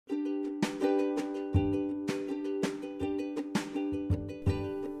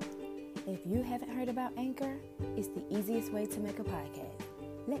about Anchor? It's the easiest way to make a podcast.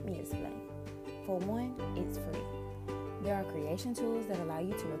 Let me explain. For one, it's free. There are creation tools that allow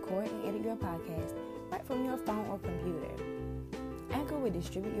you to record and edit your podcast right from your phone or computer. Anchor will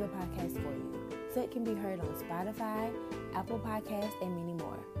distribute your podcast for you, so it can be heard on Spotify, Apple Podcasts, and many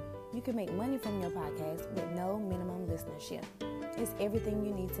more. You can make money from your podcast with no minimum listenership. It's everything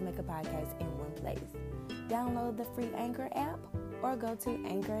you need to make a podcast in one place. Download the free Anchor app or go to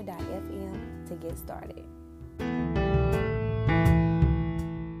anchor.fm to get started.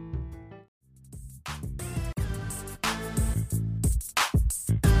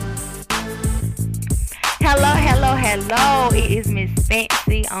 Hello. It is Miss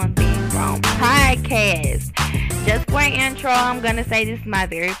Fancy on Being Grown Podcast. Just for an intro, I'm going to say this is my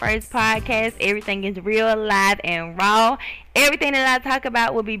very first podcast. Everything is real, live, and raw. Everything that I talk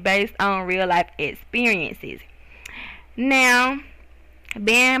about will be based on real life experiences. Now,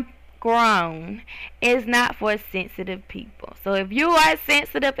 being grown is not for sensitive people. So if you are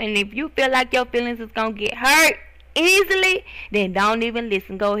sensitive and if you feel like your feelings is going to get hurt easily, then don't even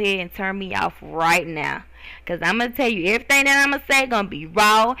listen. Go ahead and turn me off right now. Because I'm going to tell you everything that I'm going to say going to be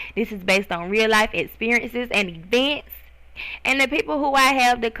raw. This is based on real life experiences and events. And the people who I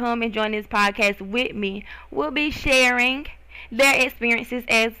have to come and join this podcast with me will be sharing their experiences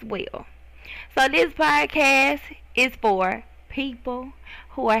as well. So this podcast is for people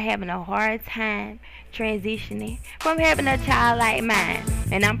who are having a hard time transitioning from having a child like mine.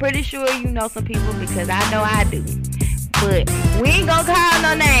 And I'm pretty sure you know some people because I know I do. But we ain't gonna call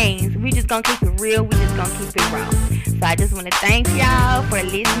no names. We just gonna keep it real. We just gonna keep it raw. So I just want to thank y'all for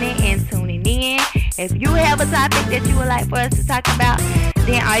listening and tuning in. If you have a topic that you would like for us to talk about,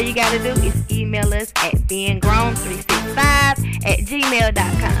 then all you gotta do is email us at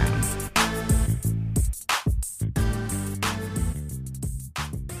beinggrown365@gmail.com.